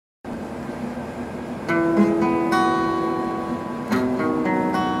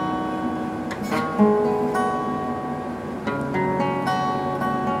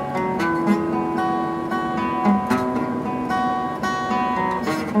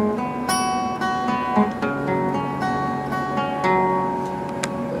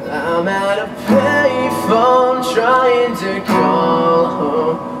trying to call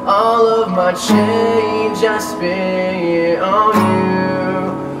home. All of my change I spent on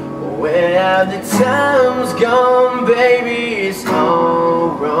you. Where have the times gone, baby? It's all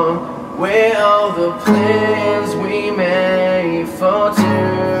wrong. Where all the plans we made for two?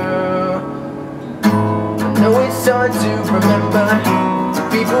 I know it's hard to remember the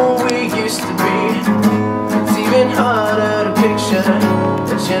people we used to be. It's even harder to picture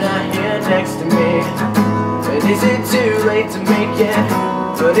that you're not here next to me. But is it too late to make it?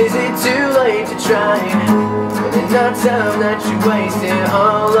 But is it too late to try? And in our time that you wasted,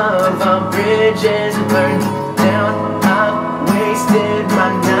 all of our bridges burned down. I've wasted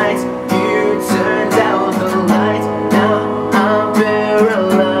my nights. You turned out the lights. Now I'm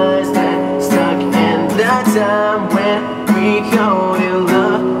paralyzed and stuck in that time when we called it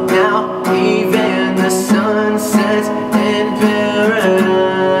love. Now even the sun sets in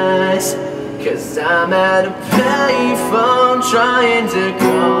paradise. 'Cause I'm at a payphone trying to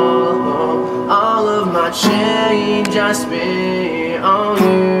call home. All of my change I spent on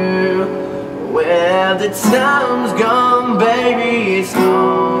you. Where have the times gone, baby? It's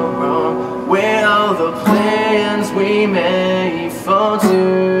all wrong. Where all the plans we made for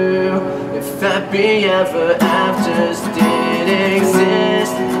two? If happy ever afters did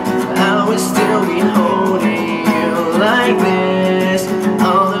exist, I would still be holding you like this.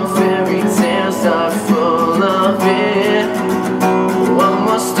 All them fairy tales are full of it. One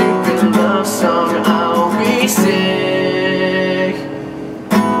more stupid love song, I'll be sick.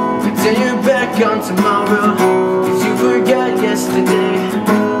 Until you're back on tomorrow, 'cause you forgot yesterday.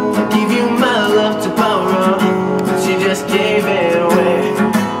 I'll give you my love to borrow, but you just gave it away.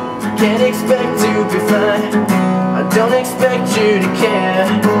 Can't expect to be fine, I don't expect you to care.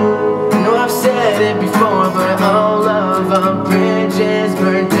 I know I've said it before, but all of our bridges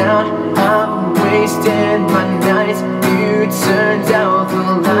burned down. I've wasted my nights. You turned out the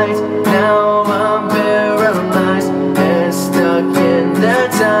lights. Now I'm paralyzed and stuck in that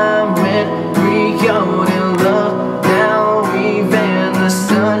time when we got in love. Now even the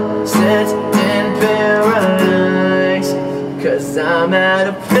sun sets in paradise. 'Cause I'm at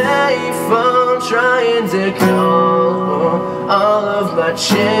a payphone trying to call home. All of my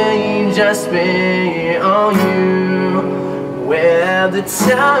change I spent on you. Where have the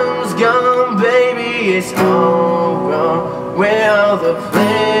times gone, baby? It's all wrong. Where all the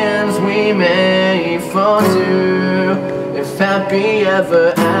plans we made for two? If happy ever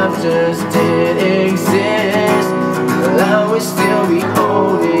afters did exist, well, I would still be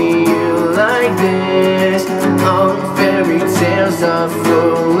holding you like this. All the fairy tales are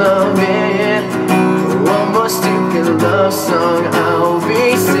full of it. One more stupid love song, I'll be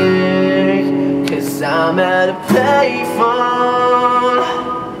sick. 'Cause I'm at a payphone